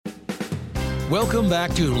Welcome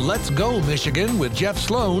back to Let's Go Michigan with Jeff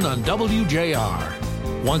Sloan on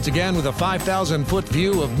WJR. Once again with a 5,000-foot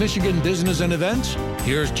view of Michigan business and events,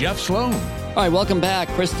 here's Jeff Sloan. All right, welcome back.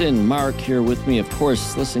 Kristen, Mark here with me. Of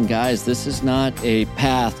course, listen, guys, this is not a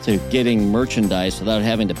path to getting merchandise without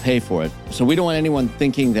having to pay for it. So we don't want anyone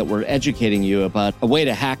thinking that we're educating you about a way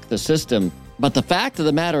to hack the system. But the fact of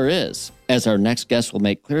the matter is, as our next guest will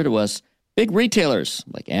make clear to us, big retailers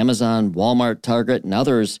like Amazon, Walmart, Target, and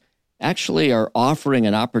others actually are offering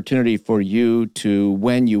an opportunity for you to,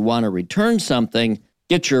 when you want to return something,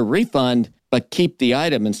 get your refund, but keep the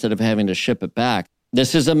item instead of having to ship it back.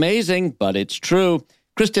 This is amazing, but it's true.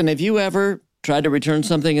 Kristen, have you ever tried to return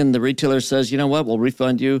something and the retailer says, you know what, we'll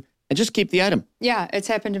refund you and just keep the item? Yeah, it's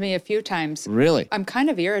happened to me a few times. Really? I'm kind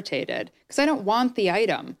of irritated because I don't want the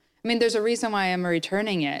item. I mean, there's a reason why I'm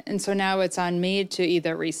returning it. And so now it's on me to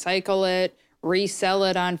either recycle it, resell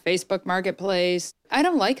it on Facebook Marketplace. I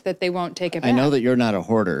don't like that they won't take it back. I know that you're not a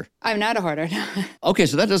hoarder. I'm not a hoarder. Okay,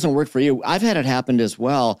 so that doesn't work for you. I've had it happen as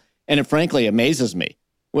well, and it frankly amazes me.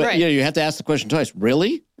 Well, right. You have to ask the question twice.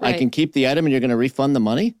 Really? Right. I can keep the item and you're going to refund the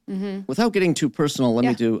money? Mm-hmm. Without getting too personal, let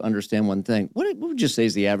me understand one thing. What would you say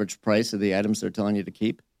is the average price of the items they're telling you to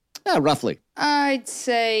keep? Roughly. I'd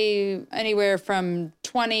say anywhere from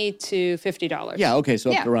 $20 to $50. Yeah, okay,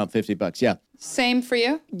 so up to around $50, yeah. Same for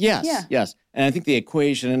you? Yes, yes. And I think the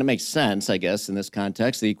equation, and it makes sense, I guess, in this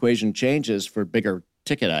context, the equation changes for bigger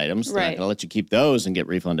ticket items. They're not going to let you keep those and get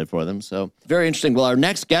refunded for them. So very interesting. Well, our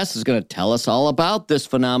next guest is going to tell us all about this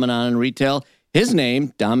phenomenon in retail. His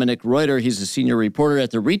name, Dominic Reuter. He's a senior reporter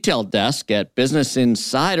at the retail desk at Business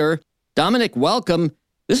Insider. Dominic, welcome.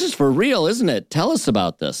 This is for real, isn't it? Tell us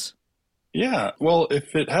about this. Yeah, well,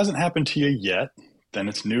 if it hasn't happened to you yet, then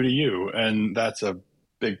it's new to you. And that's a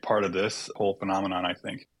big part of this whole phenomenon, I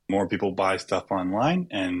think. More people buy stuff online,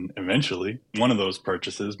 and eventually one of those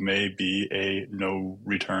purchases may be a no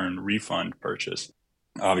return refund purchase.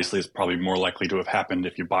 Obviously, it's probably more likely to have happened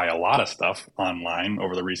if you buy a lot of stuff online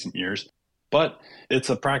over the recent years. But it's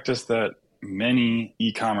a practice that many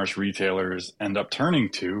e-commerce retailers end up turning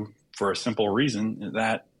to for a simple reason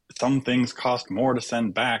that some things cost more to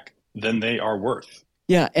send back than they are worth.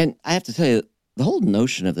 Yeah, and I have to tell you, the whole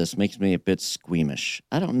notion of this makes me a bit squeamish.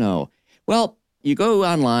 I don't know. Well, you go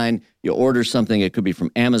online, you order something. It could be from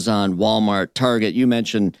Amazon, Walmart, Target. You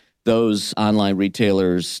mentioned those online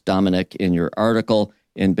retailers, Dominic, in your article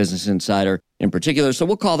in Business Insider in particular. So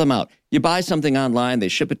we'll call them out. You buy something online, they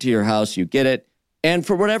ship it to your house, you get it, and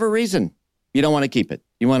for whatever reason, you don't want to keep it.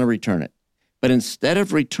 You want to return it. But instead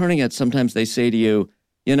of returning it, sometimes they say to you,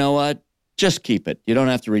 you know what, just keep it. You don't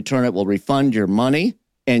have to return it. We'll refund your money.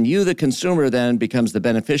 And you, the consumer, then becomes the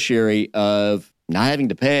beneficiary of not having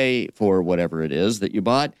to pay for whatever it is that you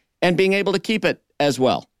bought and being able to keep it as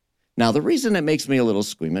well. Now, the reason it makes me a little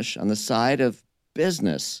squeamish on the side of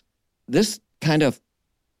business, this kind of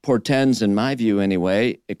portends, in my view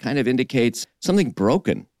anyway, it kind of indicates something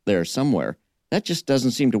broken there somewhere. That just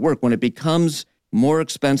doesn't seem to work. When it becomes more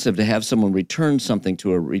expensive to have someone return something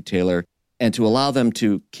to a retailer and to allow them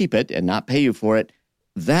to keep it and not pay you for it,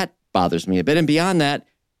 that bothers me a bit. And beyond that,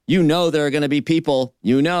 you know there are going to be people,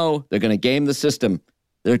 they're going to game the system.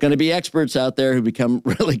 There are going to be experts out there who become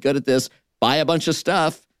really good at this, buy a bunch of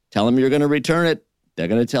stuff, tell them you're going to return it. They're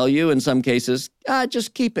going to tell you in some cases,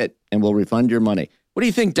 just keep it and we'll refund your money. What do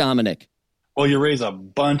you think, Dominic? Well, you raise a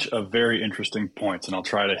bunch of very interesting points, and I'll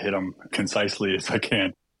try to hit them concisely as I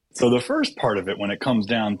can. So the first part of it, when it comes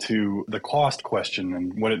down to the cost question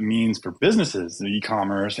and what it means for businesses, the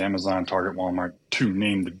e-commerce, Amazon, Target, Walmart, to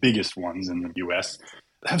name the biggest ones in the U.S.,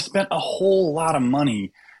 have spent a whole lot of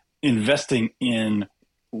money investing in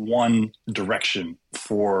one direction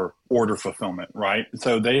for order fulfillment, right?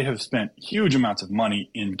 So they have spent huge amounts of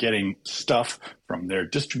money in getting stuff from their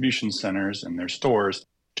distribution centers and their stores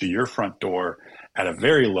to your front door at a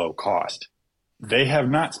very low cost. They have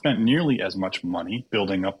not spent nearly as much money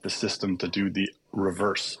building up the system to do the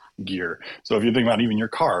reverse gear. So if you think about even your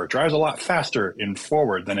car, it drives a lot faster in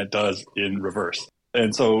forward than it does in reverse.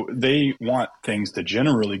 And so they want things to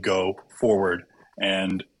generally go forward.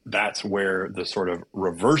 And that's where the sort of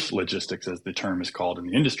reverse logistics, as the term is called in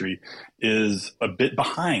the industry, is a bit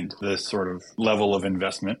behind this sort of level of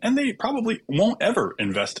investment. And they probably won't ever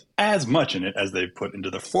invest as much in it as they put into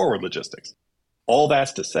the forward logistics. All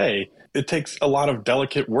that's to say, it takes a lot of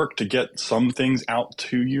delicate work to get some things out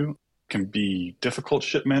to you. It can be difficult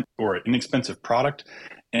shipment or an inexpensive product.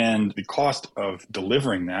 And the cost of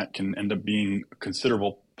delivering that can end up being a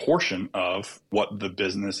considerable portion of what the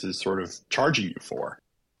business is sort of charging you for.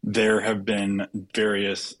 There have been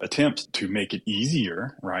various attempts to make it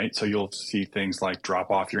easier, right? So you'll see things like drop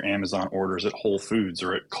off your Amazon orders at Whole Foods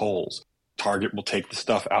or at Kohl's Target will take the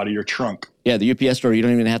stuff out of your trunk. Yeah, the UPS store, you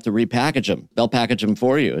don't even have to repackage them. They'll package them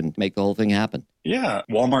for you and make the whole thing happen. Yeah,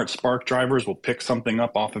 Walmart Spark drivers will pick something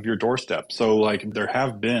up off of your doorstep. So like there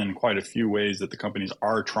have been quite a few ways that the companies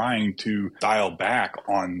are trying to dial back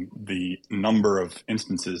on the number of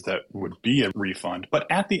instances that would be a refund. But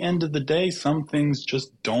at the end of the day, some things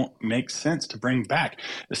just don't make sense to bring back,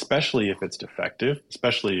 especially if it's defective,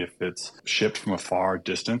 especially if it's shipped from a far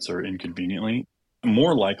distance or inconveniently.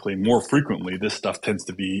 More likely, more frequently, this stuff tends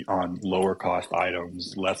to be on lower cost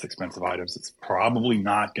items, less expensive items. It's probably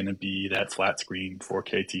not going to be that flat screen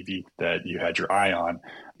 4K TV that you had your eye on.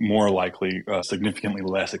 More likely, a significantly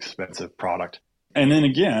less expensive product. And then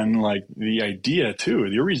again, like the idea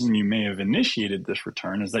too, the reason you may have initiated this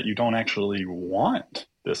return is that you don't actually want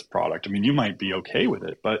this product. I mean, you might be okay with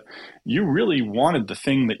it, but you really wanted the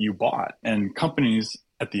thing that you bought. And companies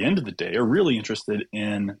at the end of the day are really interested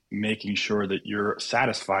in making sure that you're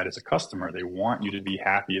satisfied as a customer. They want you to be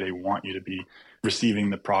happy. They want you to be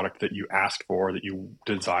receiving the product that you asked for, that you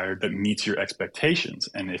desired, that meets your expectations.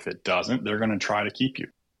 And if it doesn't, they're going to try to keep you.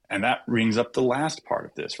 And that brings up the last part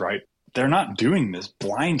of this, right? They're not doing this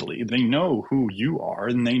blindly. They know who you are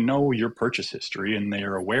and they know your purchase history and they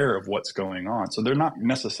are aware of what's going on. So they're not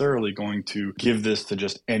necessarily going to give this to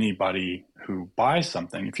just anybody who buys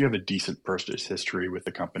something. If you have a decent purchase history with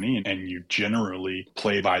the company and you generally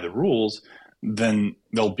play by the rules, then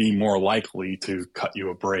they'll be more likely to cut you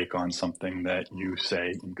a break on something that you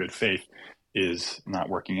say in good faith is not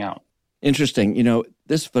working out. Interesting.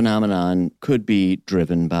 This phenomenon could be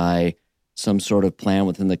driven by some sort of plan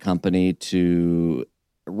within the company to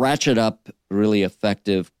ratchet up really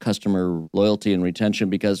effective customer loyalty and retention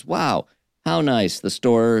because, wow, how nice. The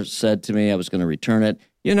store said to me I was going to return it.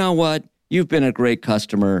 You know what? You've been a great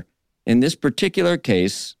customer. In this particular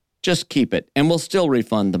case, just keep it and we'll still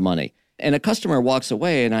refund the money. And a customer walks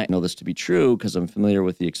away, and I know this to be true because I'm familiar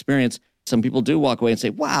with the experience. Some people do walk away and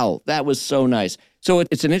say, wow, that was so nice. So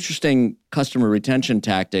it's an interesting customer retention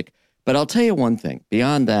tactic. But I'll tell you one thing.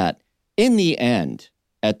 Beyond that, in the end,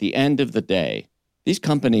 at the end of the day, these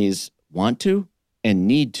companies want to and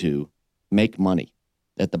need to make money.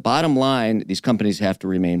 At the bottom line, these companies have to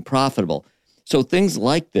remain profitable. So things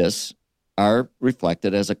like this are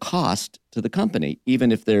reflected as a cost to the company,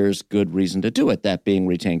 even if there's good reason to do it, that being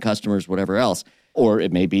retain customers, whatever else. Or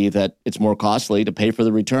it may be that it's more costly to pay for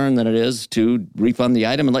the return than it is to refund the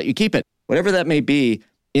item and let you keep it. Whatever that may be,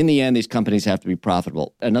 in the end, these companies have to be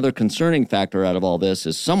profitable. Another concerning factor out of all this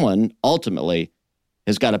is someone ultimately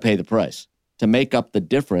has got to pay the price to make up the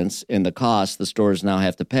difference in the cost the stores now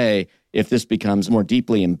have to pay if this becomes more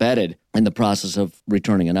deeply embedded in the process of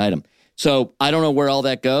returning an item. So I don't know where all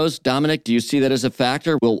that goes. Dominic, do you see that as a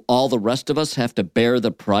factor? Will all the rest of us have to bear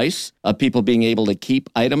the price of people being able to keep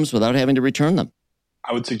items without having to return them?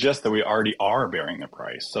 I would suggest that we already are bearing the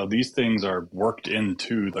price. So these things are worked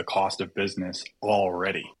into the cost of business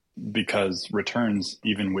already because returns,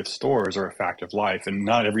 even with stores, are a fact of life. And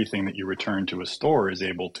not everything that you return to a store is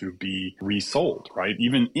able to be resold, right?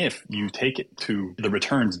 Even if you take it to the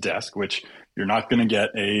returns desk, which you're not going to get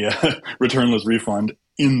a returnless refund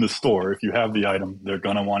in the store. If you have the item, they're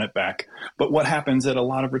going to want it back. But what happens at a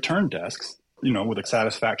lot of return desks, with a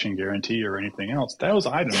satisfaction guarantee or anything else, those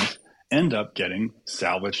items end up getting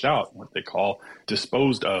salvaged out, what they call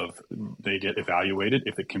disposed of. They get evaluated.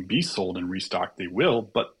 If it can be sold and restocked, they will.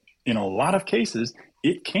 But in a lot of cases,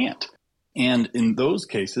 it can't. And in those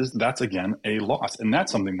cases, that's, again, a loss. And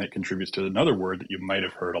that's something that contributes to another word that you might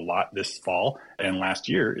have heard a lot this fall and last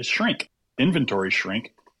year is shrink. Inventory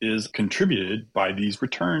shrink is contributed by these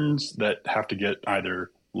returns that have to get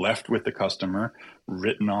either left with the customer,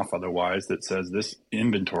 written off otherwise, that says this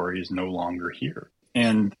inventory is no longer here.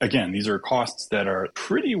 And again, these are costs that are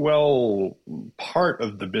pretty well part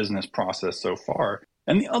of the business process so far.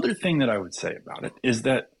 And the other thing that I would say about it is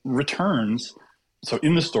that returns, so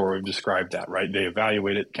in the store, we've described that, right? They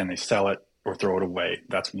evaluate it. Can they sell it or throw it away?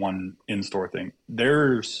 That's one in-store thing.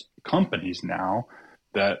 There's companies now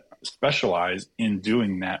that specialize in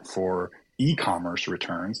doing that for e-commerce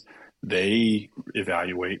returns. They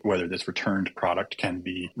evaluate whether this returned product can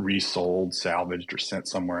be resold, salvaged, or sent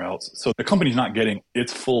somewhere else. So the company's not getting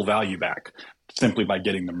its full value back simply by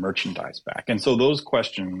getting the merchandise back. And so those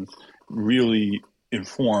questions really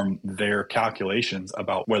inform their calculations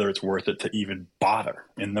about whether it's worth it to even bother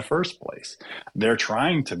in the first place. They're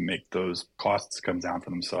trying to make those costs come down for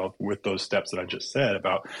themselves with those steps that I just said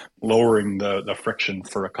about lowering the friction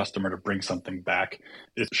for a customer to bring something back.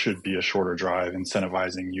 It should be a shorter drive,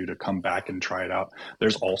 incentivizing you to come back and try it out.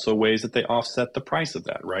 There's also ways that they offset the price of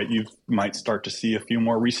that, right? You might start to see a few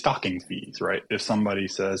more restocking fees, right? If somebody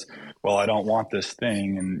says, well, I don't want this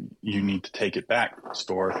thing and you need to take it back,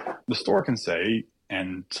 the store can say,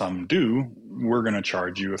 and some do, we're going to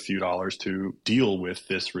charge you a few dollars to deal with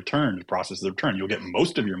this return, to process the return. You'll get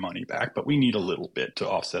most of your money back, but we need a little bit to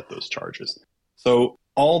offset those charges. So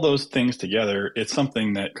all those things together, it's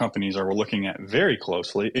something that companies are looking at very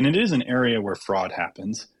closely. And it is an area where fraud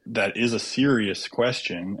happens. That is a serious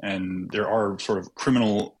question. And there are sort of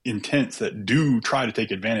criminal intents that do try to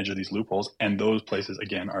take advantage of these loopholes. And those places,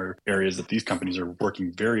 again, are areas that these companies are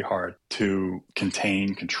working very hard to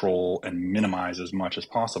contain, control, and minimize as much as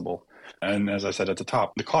possible. And as I said at the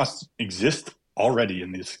top, the costs exist already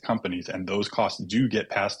in these companies, and those costs do get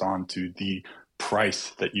passed on to the price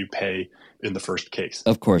that you pay in the first case.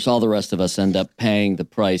 Of course, all the rest of us end up paying the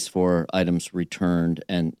price for items returned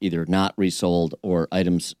and either not resold or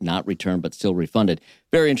items not returned but still refunded.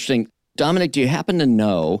 Very interesting. Dominic, do you happen to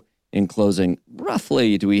know, in closing,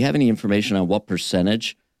 roughly, do we have any information on what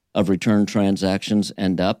percentage of return transactions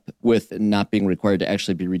end up with not being required to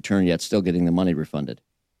actually be returned yet still getting the money refunded?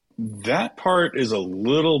 That part is a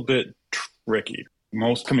little bit tricky.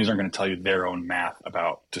 Most companies aren't going to tell you their own math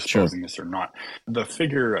about disposing this or not. The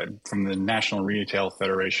figure from the National Retail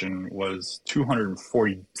Federation was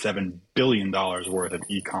 $247 billion worth of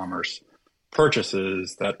e-commerce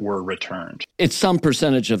purchases that were returned. It's some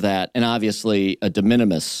percentage of that, and obviously a de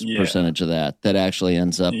minimis percentage of that actually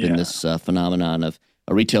ends up in this phenomenon of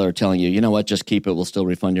a retailer telling you, you know what, just keep it, we'll still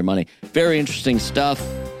refund your money. Very interesting stuff.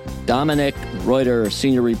 Dominic Reuter,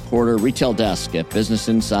 senior reporter, retail desk at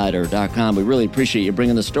businessinsider.com. We really appreciate you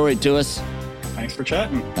bringing the story to us. Thanks for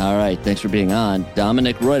chatting. All right. Thanks for being on.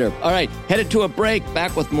 Dominic Reuter. All right. Headed to a break.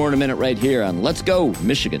 Back with more in a minute right here on Let's Go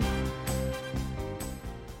Michigan.